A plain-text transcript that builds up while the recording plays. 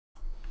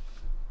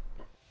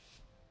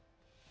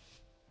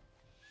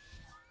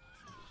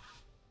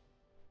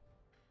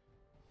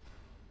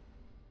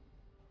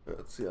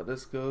Let's see how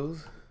this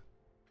goes.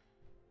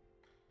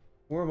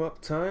 Warm up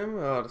time?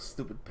 Oh, the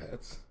stupid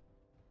pets.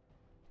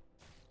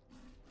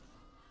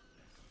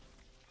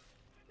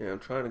 Yeah, I'm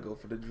trying to go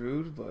for the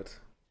Druid, but...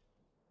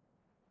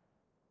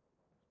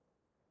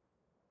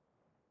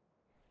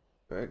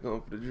 Alright,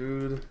 going for the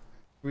Druid.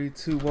 3,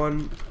 2,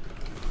 1.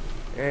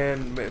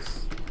 And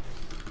miss.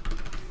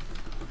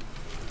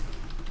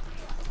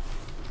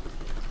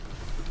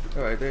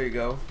 Alright, there you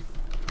go.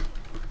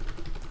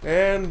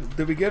 And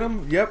did we get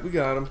him? Yep, we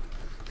got him.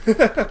 I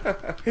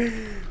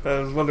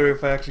was wondering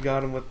if I actually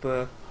got him with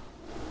the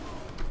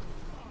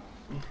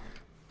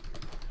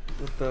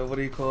what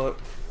do you call it?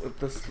 With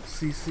the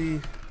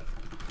CC.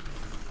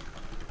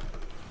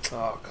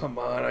 Oh, come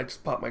on. I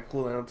just popped my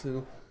cooldown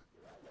too.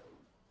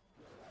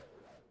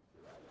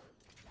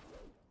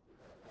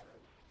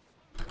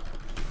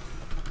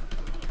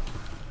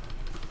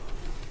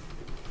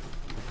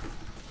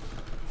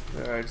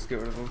 Alright, just get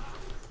rid of him.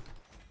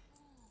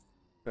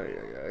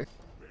 Ay.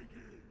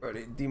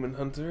 Alrighty, Demon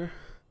Hunter.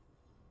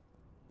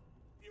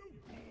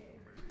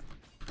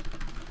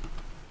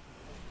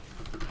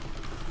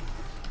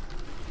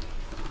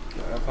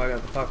 Alright, I probably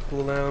got the pop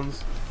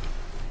cooldowns.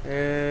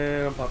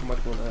 And I'm popping my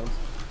cooldowns.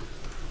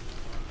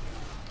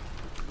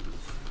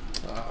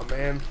 Oh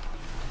man.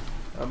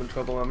 I'm in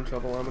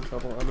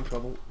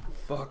trouble.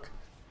 Fuck.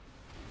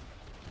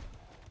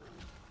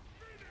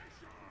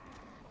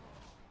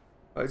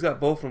 Oh, he's got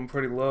both of them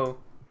pretty low.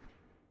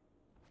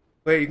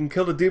 Wait, you can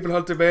kill the Demon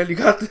Hunter, man. You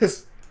got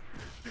this.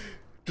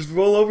 Just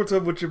roll over to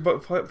him with your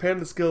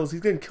panda skills.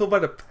 He's getting killed by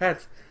the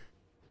pet.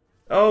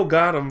 Oh,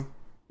 got him.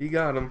 He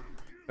got him.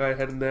 Alright,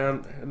 heading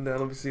down.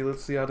 Let me see.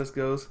 Let's see how this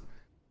goes.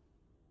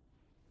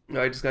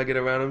 Alright, just gotta get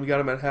around him. We got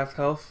him at half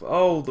health.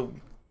 Oh,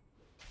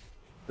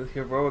 the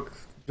heroic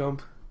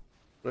jump.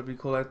 Whatever you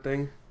call that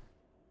thing.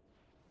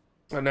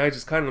 Oh, now he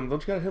just kind of him.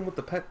 Don't you gotta hit him with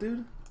the pet,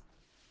 dude?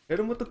 Hit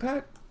him with the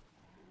pet.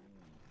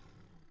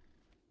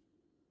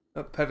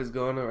 That pet is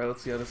gone. Alright,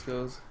 let's see how this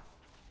goes.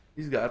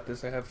 He's got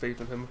this. I have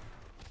faith in him.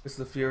 This is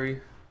the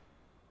Fury.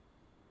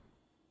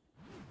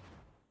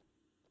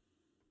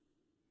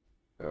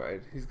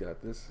 Alright, he's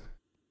got this.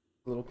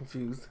 A little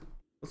confused.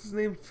 What's his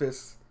name?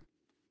 Fist.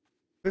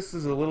 Fist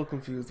is a little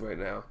confused right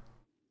now.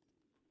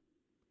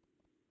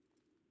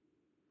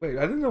 Wait,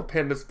 I didn't know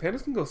pandas.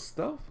 Pandas can go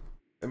stealth?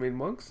 I mean,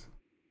 monks?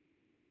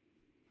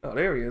 Oh,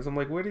 there he is. I'm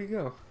like, where did he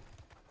go?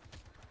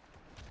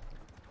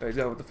 Alright, he's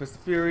out with the Fist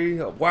of Fury.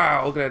 Oh,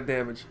 wow, look at that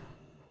damage.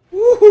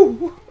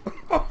 Woohoo!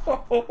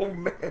 Oh,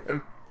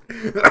 man.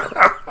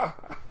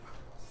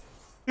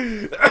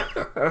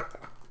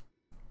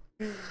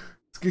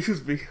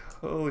 Excuse me.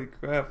 Holy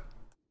crap.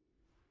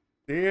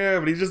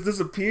 Damn, but he just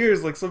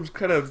disappears like some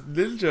kind of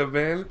ninja,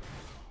 man.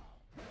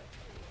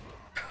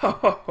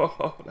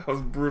 Oh, that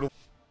was brutal.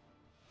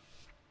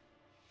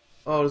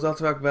 Oh, there's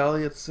Alterac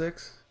Valley at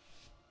 6?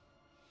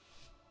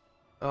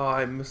 Oh,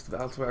 I missed the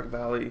Alterac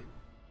Valley.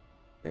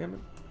 Damn it.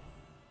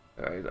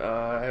 Alright,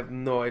 I have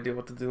no idea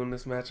what to do in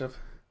this matchup.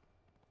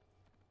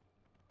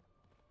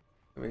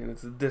 I mean,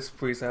 it's a Disc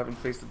Priest. I haven't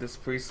faced a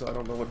Disc Priest, so I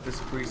don't know what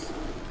Disc Priests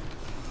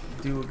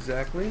do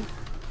exactly.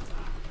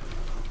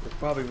 They're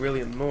probably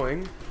really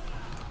annoying.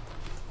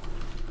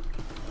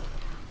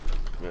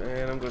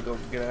 And I'm gonna go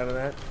get out of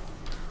that.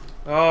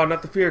 Oh,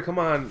 not the fear, come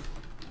on.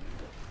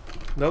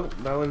 Nope,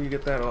 not letting you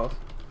get that off.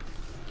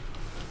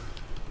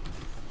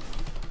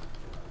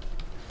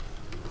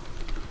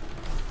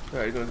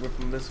 Alright, you're gonna go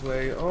from this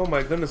way. Oh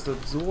my goodness, the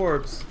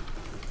absorbs.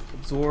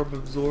 Absorb.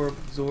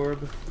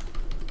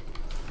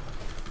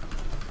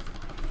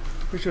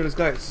 Pretty sure this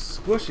guy is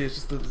squishy, it's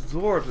just the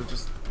absorbs are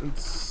just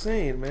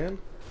insane, man.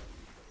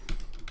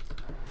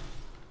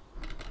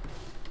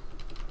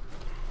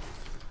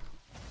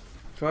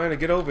 Trying to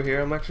get over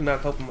here. I'm actually not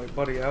helping my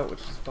buddy out,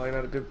 which is probably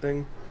not a good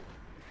thing.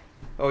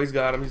 Oh, he's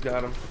got him.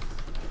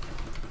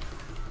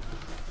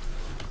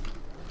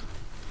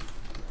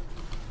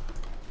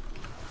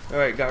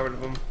 Alright, got rid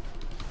of him.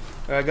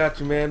 I got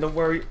you, man. Don't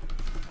worry.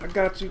 I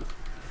got you.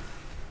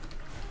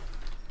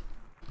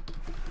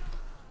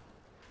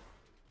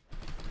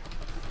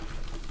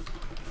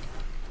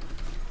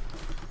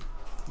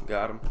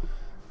 Got him.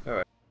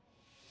 Alright.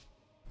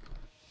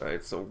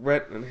 Alright, so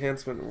Ret,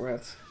 enhancement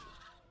Ret.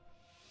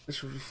 This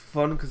should be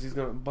fun because he's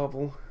gonna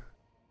bubble.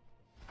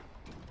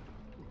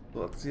 So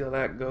let's see how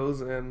that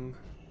goes, and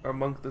our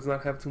monk does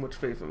not have too much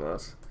faith in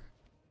us.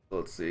 So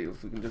let's see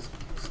if we can just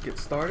get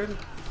started.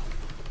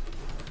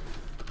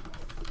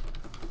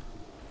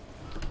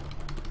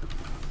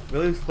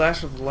 Really?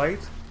 Flash of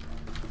light?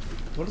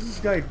 What is this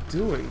guy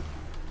doing?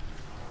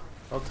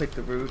 I'll take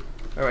the root.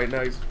 Alright,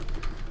 now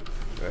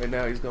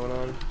he's going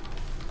on.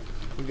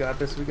 We got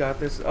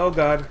this. Oh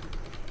god.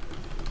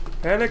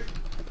 Panic.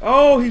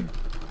 Oh,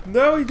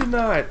 no, he did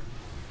not.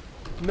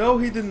 No,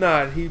 he did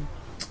not.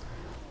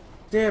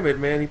 Damn it,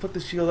 man. He put the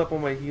shield up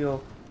on my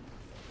heel.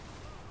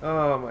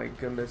 Oh my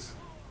goodness.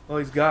 Oh,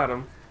 he's got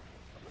him.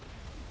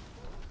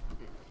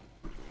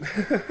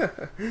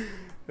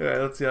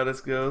 Alright, let's see how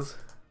this goes.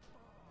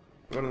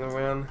 Running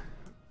around.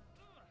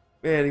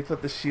 Man, he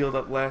put the shield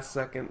up last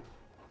second.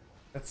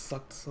 That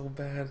sucked so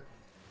bad.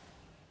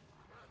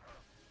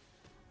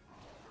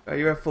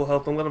 You're at full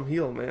health. Don't let him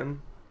heal,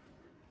 man.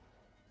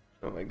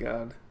 Oh my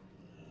god.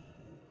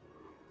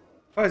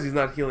 Why is he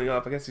not healing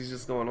up? I guess he's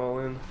just going all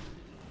in.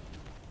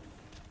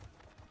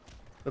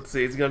 Let's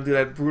see, is he gonna do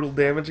that brutal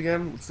damage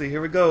again? Let's see,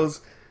 here it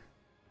goes.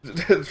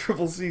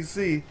 Triple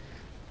CC.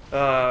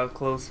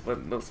 Close,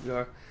 but no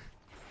cigar.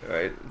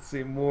 Alright, let's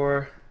see,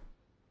 more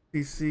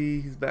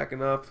CC, he's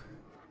backing up.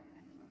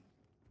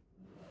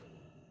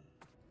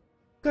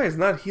 This guy is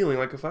not healing.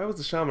 Like, if I was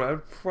the shaman, I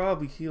would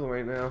probably heal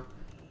right now.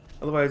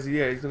 Otherwise,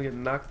 yeah, he's gonna get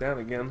knocked down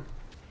again.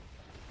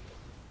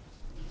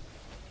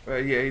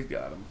 Right, yeah, he's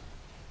got him.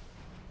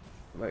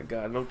 Oh my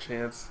god, no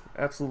chance.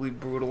 Absolutely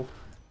brutal.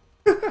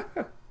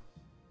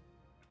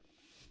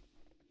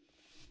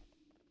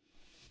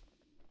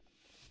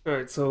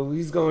 Alright, so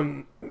he's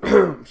going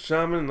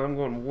shaman and I'm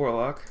going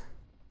warlock.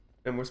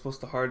 And we're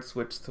supposed to hard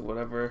switch to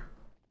whatever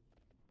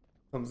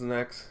comes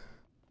next.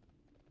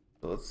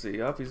 So let's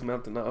see. Up, he's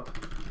mounting up.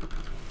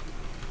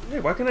 Hey,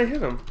 why can't I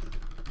hit him?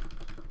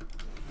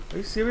 Are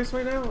you serious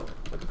right now?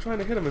 Like, I'm trying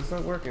to hit him, it's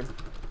not working.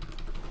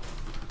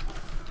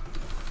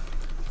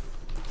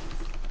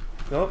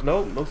 Nope,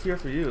 nope, no fear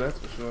for you, that's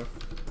for sure.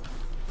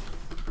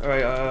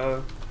 Alright,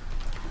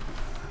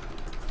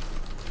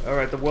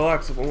 alright, the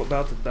warlock's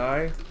about to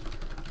die.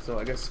 So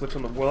I guess switch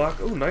on the warlock.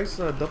 Oh, nice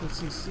double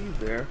CC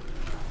there.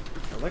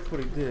 I like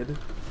what he did.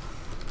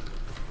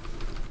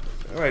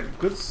 Alright,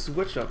 good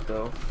switch up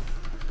though.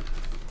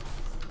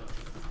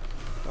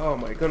 Oh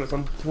my goodness,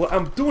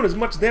 I'm doing as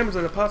much damage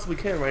as I possibly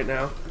can right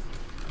now.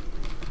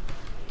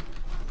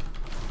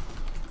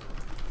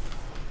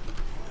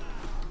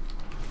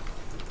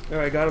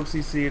 Alright, got him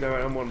CC'd.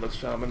 Alright, I'm one of the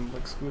shaman.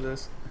 Like, screw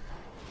this.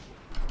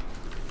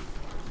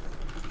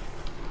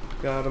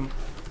 Got him.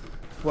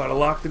 Wow, the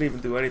lock didn't even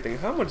do anything.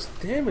 How much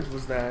damage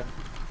was that?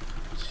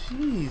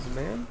 Jeez,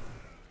 man.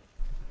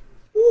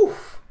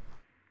 Oof.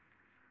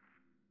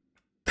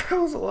 That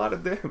was a lot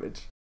of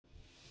damage.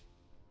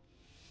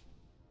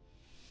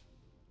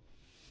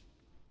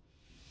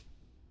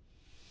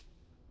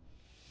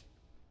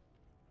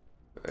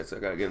 Alright, so I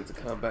gotta get into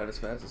combat as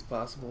fast as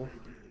possible.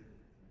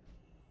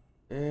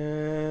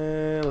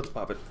 And let's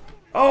pop it.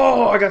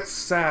 Oh, I got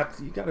sapped.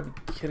 You gotta be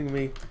kidding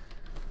me.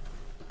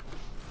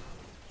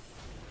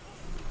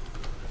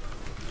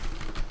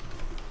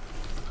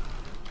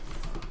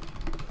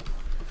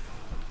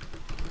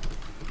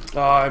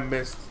 Oh, I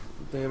missed.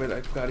 Damn it,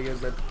 I forgot he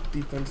has that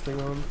defense thing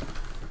on.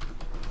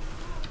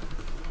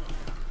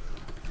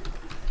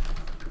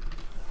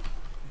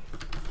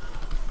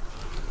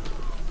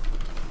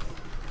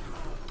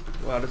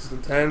 Wow, this is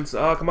intense.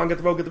 Oh, come on, get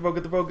the rogue, get the rogue,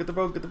 get the rogue, get the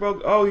rogue, get the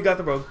rogue. Oh, he got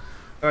the rogue.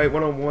 Alright,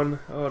 1-on-1.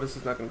 Oh, this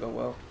is not gonna go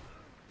well.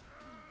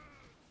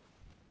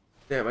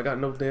 Damn, I got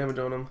no damage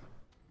on him.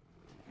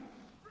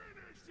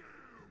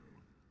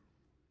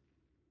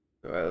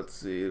 Alright, let's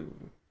see.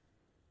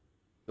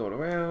 Going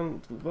around,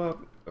 let's move up.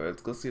 Alright,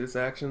 let's go see this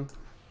action.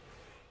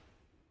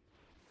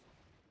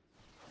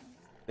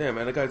 Damn,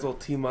 man, that guy's all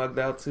T-mogged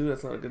out too.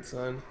 That's not a good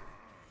sign.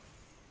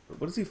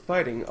 What is he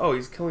fighting? Oh,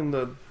 he's killing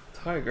the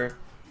tiger.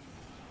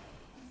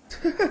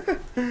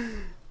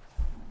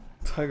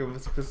 Tiger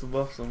must piss him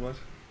off so much.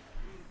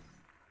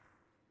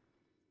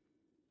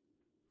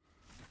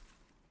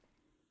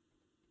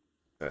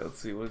 Alright, let's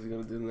see, what is he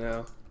gonna do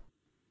now?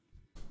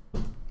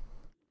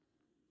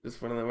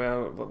 Just running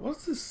around.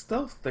 What's this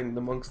stealth thing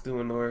the monk's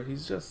doing, or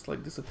he's just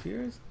like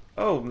disappears?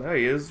 Oh, now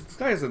he is. This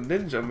guy is a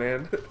ninja,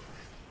 man.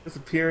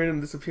 Disappearing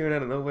and disappearing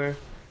out of nowhere.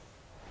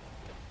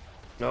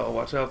 Oh,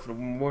 watch out for the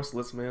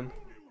merciless, man.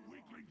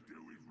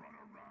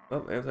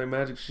 Oh,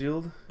 anti-magic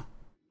shield.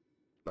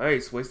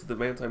 Nice, wasted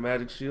the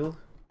anti-magic shield.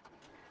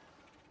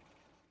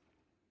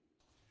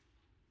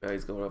 Now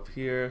he's going up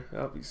here.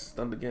 Oh, he's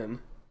stunned again.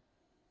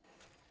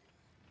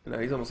 And now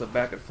he's almost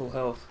back at full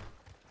health.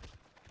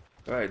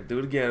 Alright, do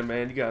it again,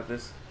 man. You got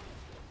this.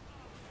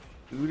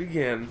 Do it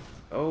again.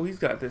 Oh, he's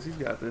got this. He's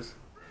got this.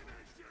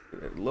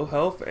 Low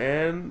health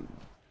and...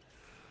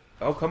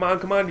 Oh, come on,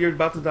 come on. You're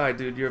about to die,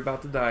 dude. You're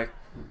about to die.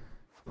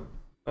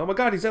 Oh my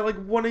god, he's at like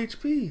 1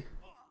 HP.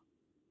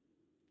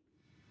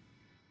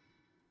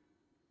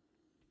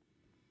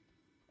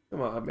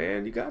 Come on,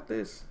 man. You got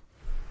this.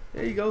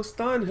 There you go.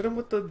 Stun. Hit him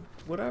with the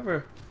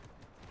whatever.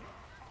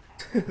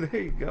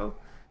 There you go.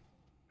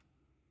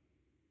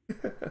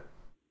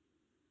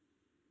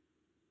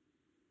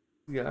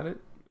 You got it.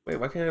 Wait,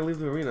 why can't I leave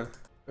the arena?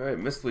 Alright,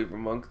 Mistweaver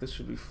Monk. This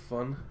should be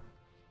fun.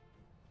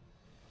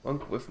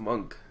 Monk with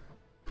Monk.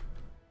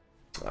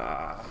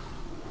 Ah.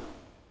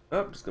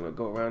 Oh, I'm just gonna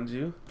go around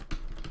you.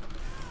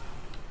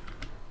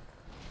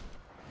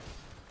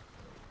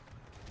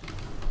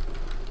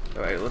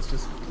 Alright, let's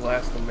just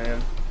blast him,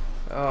 man.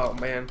 Oh,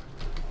 man.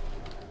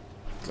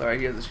 Alright,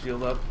 he has a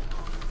shield up.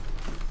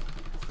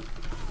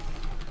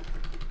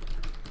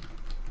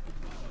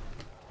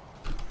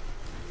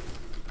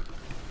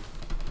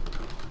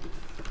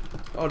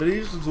 Oh, did he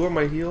just absorb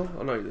my heal?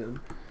 Oh, no, he didn't.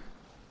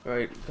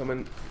 Alright, come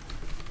in.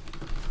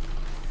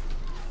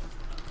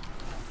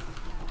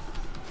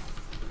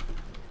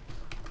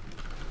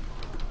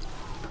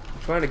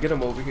 I'm trying to get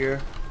him over here.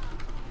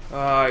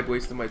 Ah, I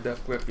wasted my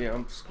death grip. Yeah,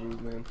 I'm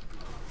screwed, man.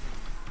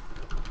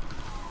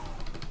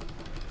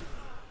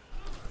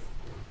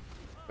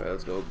 Alright,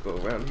 let's go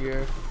around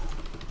here.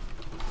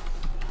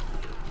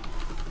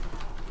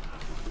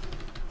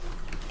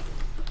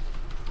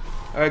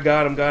 Alright,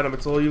 got him.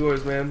 It's all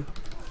yours, man.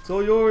 It's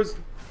all yours.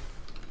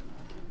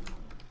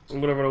 I'm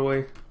gonna run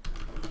away.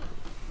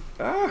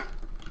 Ah!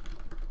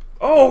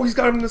 Oh, he's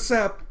got him in the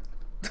sap.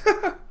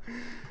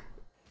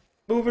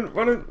 Moving,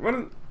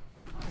 running.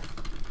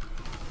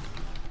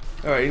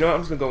 Alright, you know what?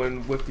 I'm just gonna go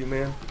in with you,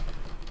 man.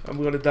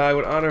 I'm gonna die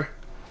with honor.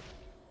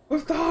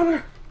 With the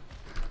honor!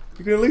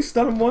 You can at least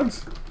stun him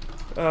once.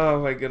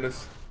 Oh my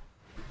goodness.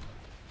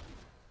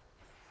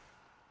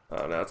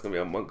 Oh, now it's gonna be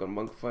a monk on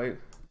monk fight.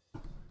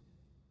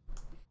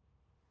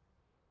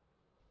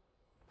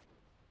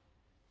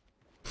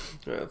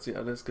 Alright, let's see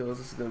how this goes.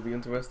 This is gonna be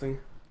interesting.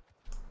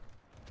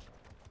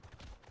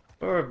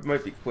 Or it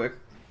might be quick.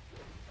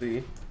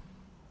 See?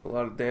 A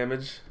lot of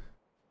damage.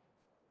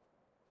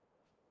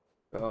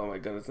 Oh my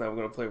goodness, now we're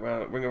gonna play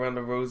around, ring around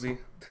the rosy.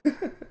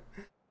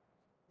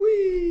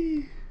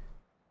 Whee!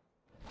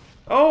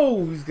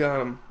 Oh, he's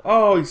got him.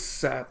 Oh, he's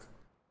sat.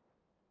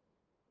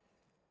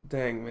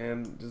 Dang,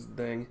 man, just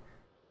dang.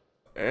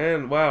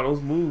 And wow,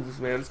 those moves,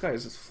 man. This guy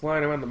is just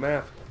flying around the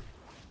map.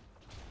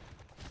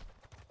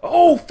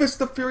 Oh,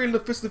 Fist of Fury, and the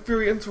Fist of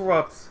Fury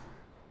interrupts.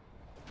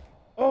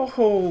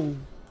 Oh,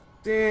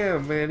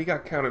 damn, man, he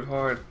got counted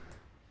hard.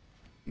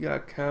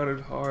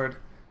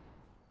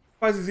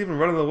 Why is he even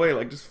running away?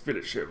 Like, just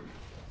finish him.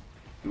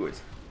 Do it.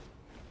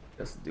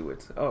 Just do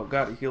it. Oh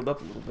god, he healed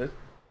up a little bit.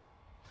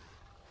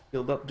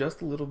 Healed up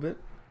just a little bit.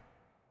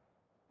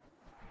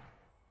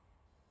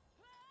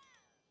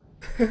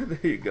 There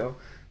you go.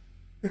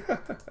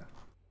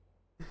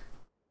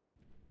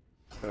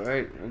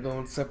 Alright, we're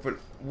going separate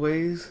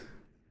ways.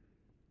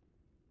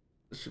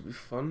 This should be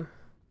fun.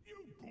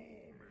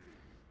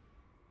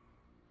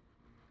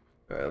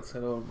 Alright, let's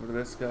head over to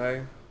this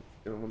guy.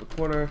 Get him in the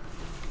corner.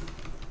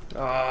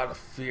 Ah, the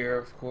fear,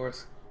 of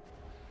course.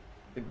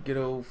 The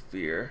ghetto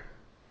fear.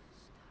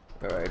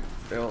 Alright,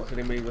 they're all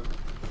hitting me with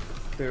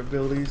their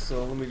abilities,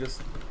 so let me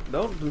just...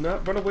 No, do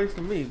not run away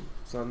from me,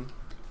 son.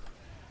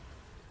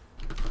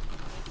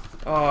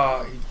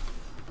 Ah, he...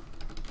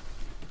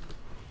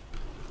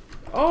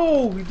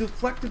 Oh, he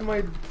deflected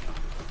my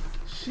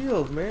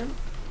shield, man.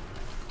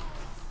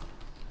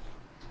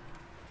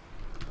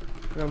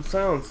 And I'm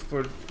silenced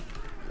for...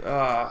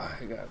 Ah,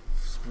 I got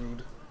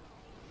screwed.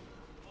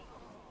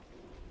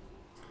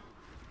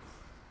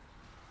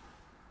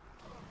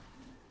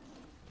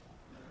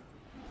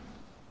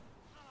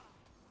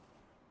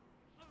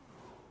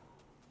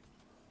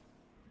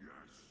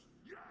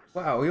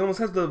 Wow, he almost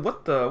has the...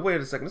 What the...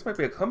 Wait a second, this might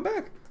be a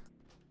comeback?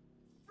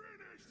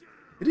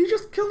 Did he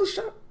just kill the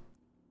shot?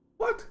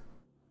 What?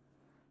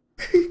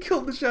 He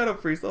killed the Shadow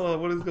Priest. Oh,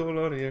 what is going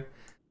on here?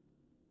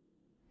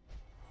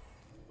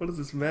 What is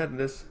this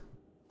madness?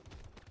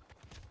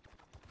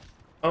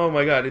 Oh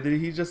my god, did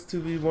he just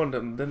 2v1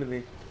 them, didn't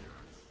he?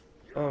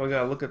 Oh my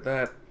god, look at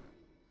that.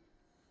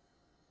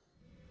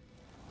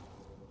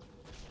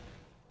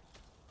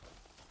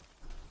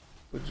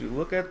 Would you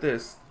look at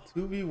this?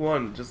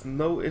 2v1, just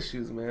no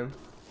issues, man.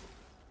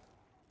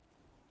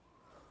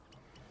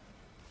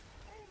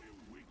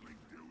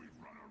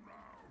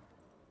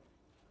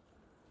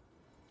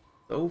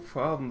 No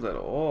problems at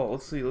all.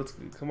 Let's see,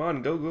 come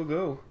on,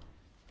 go.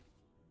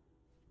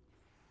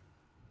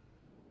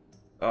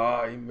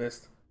 Ah, he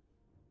missed.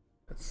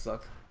 That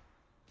sucked.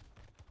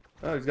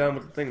 Oh, he's got him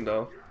with the thing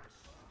though.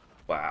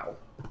 Wow.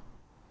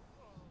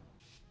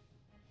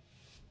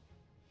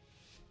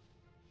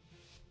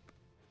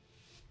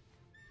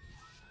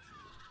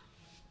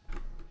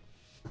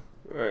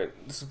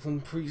 Alright, Discipline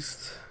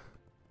Priest.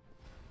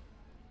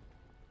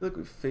 I feel like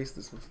we've faced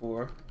this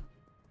before.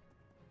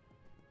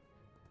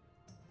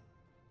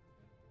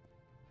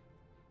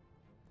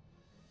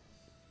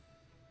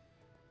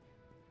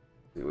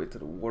 We wait till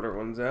the water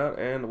runs out,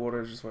 and the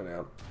water just went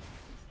out.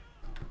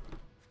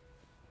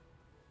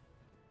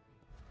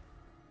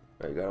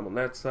 I got him on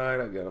that side,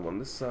 I got him on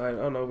this side.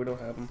 Oh no, we don't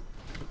have him.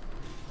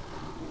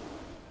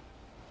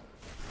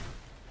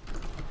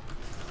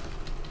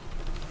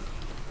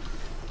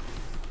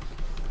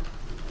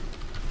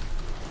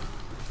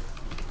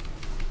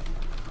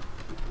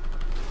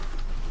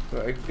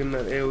 Alright, getting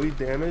that AoE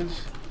damage.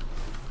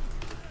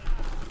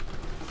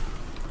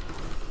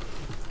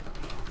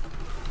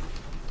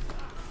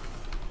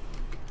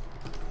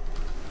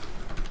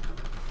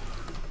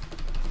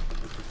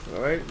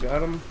 Alright,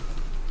 got him.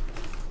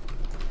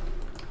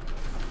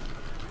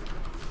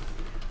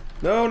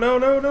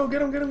 No,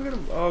 get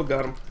him. Oh,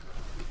 got him.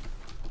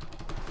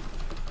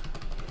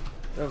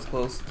 That was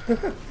close.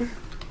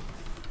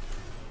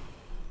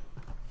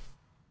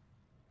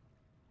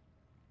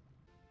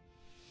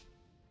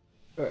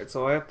 Alright,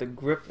 so I have to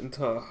grip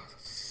into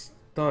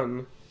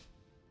stun.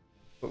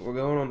 But we're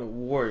going on the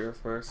warrior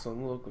first, so I'm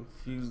a little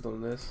confused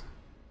on this.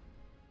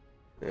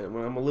 And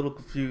when I'm a little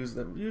confused,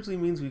 that usually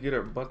means we get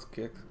our butts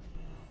kicked.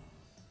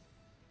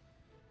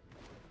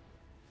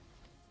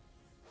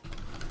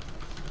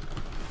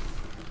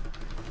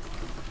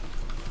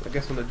 I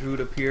guess when the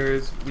druid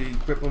appears, we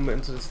grip him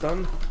into the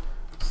stun.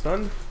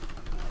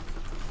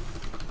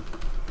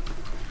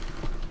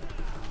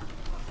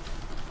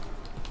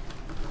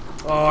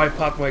 Oh, I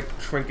popped my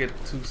trinket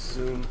too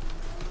soon.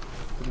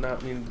 Did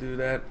not mean to do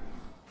that.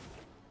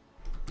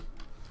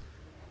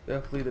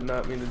 Definitely did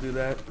not mean to do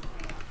that.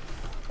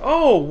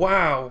 Oh,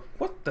 wow.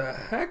 What the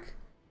heck?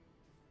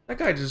 That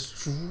guy just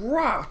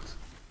dropped.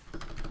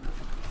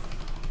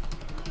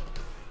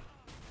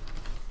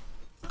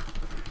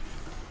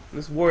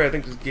 This warrior, I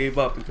think, just gave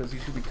up because he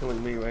should be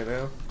killing me right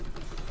now.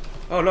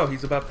 Oh, no,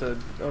 he's about to...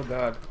 Oh,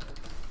 God.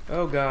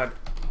 Oh, God.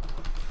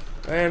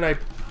 And I...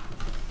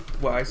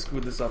 Well, I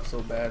screwed this up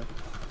so bad.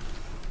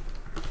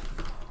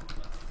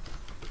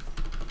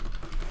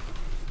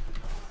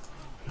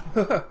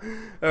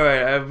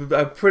 Alright,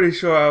 I'm pretty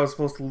sure I was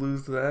supposed to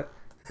lose to that.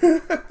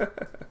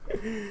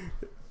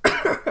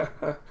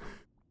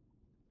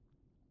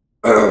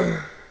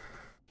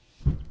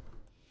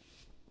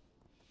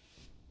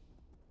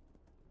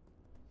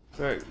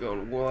 Alright,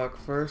 going Warlock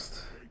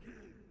first.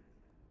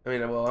 I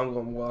mean, well, I'm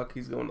going Warlock,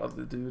 he's going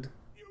other dude.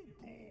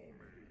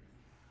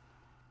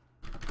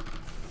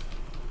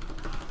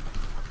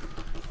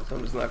 So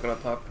I'm just not gonna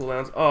pop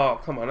cooldowns. Oh,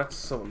 come on, that's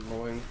so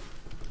annoying.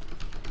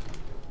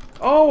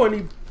 Oh, and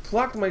he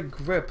blocked my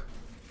grip.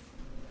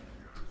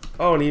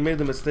 Oh, and he made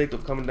the mistake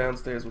of coming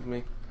downstairs with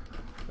me.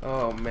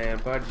 Oh man,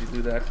 why did you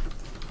do that?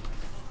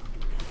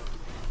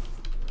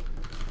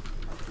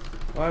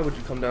 Why would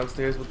you come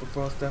downstairs with the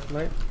Frost Death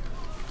Knight?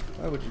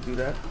 Why would you do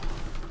that?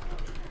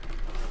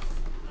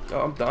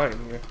 Oh, I'm dying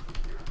here.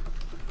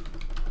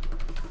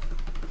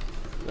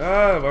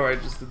 Ah,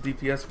 alright, just the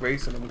DPS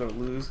race and I'm gonna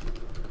lose.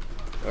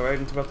 Alright,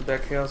 interrupt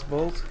that Chaos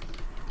Bolt.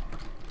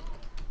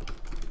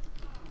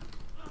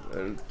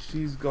 And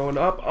she's going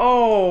up.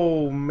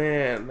 Oh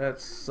man, that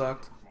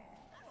sucked.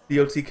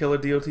 DOT killer,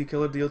 DOT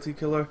killer, DOT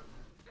killer.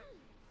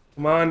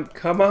 Come on,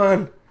 come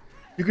on.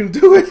 You can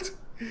do it.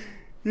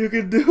 You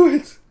can do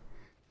it.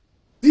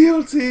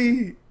 DOT.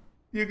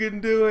 You can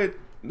do it.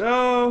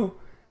 No.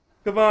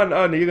 Come on.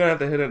 Oh no, you're gonna have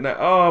to hit it now.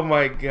 Oh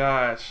my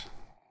gosh.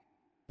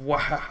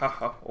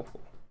 Wow.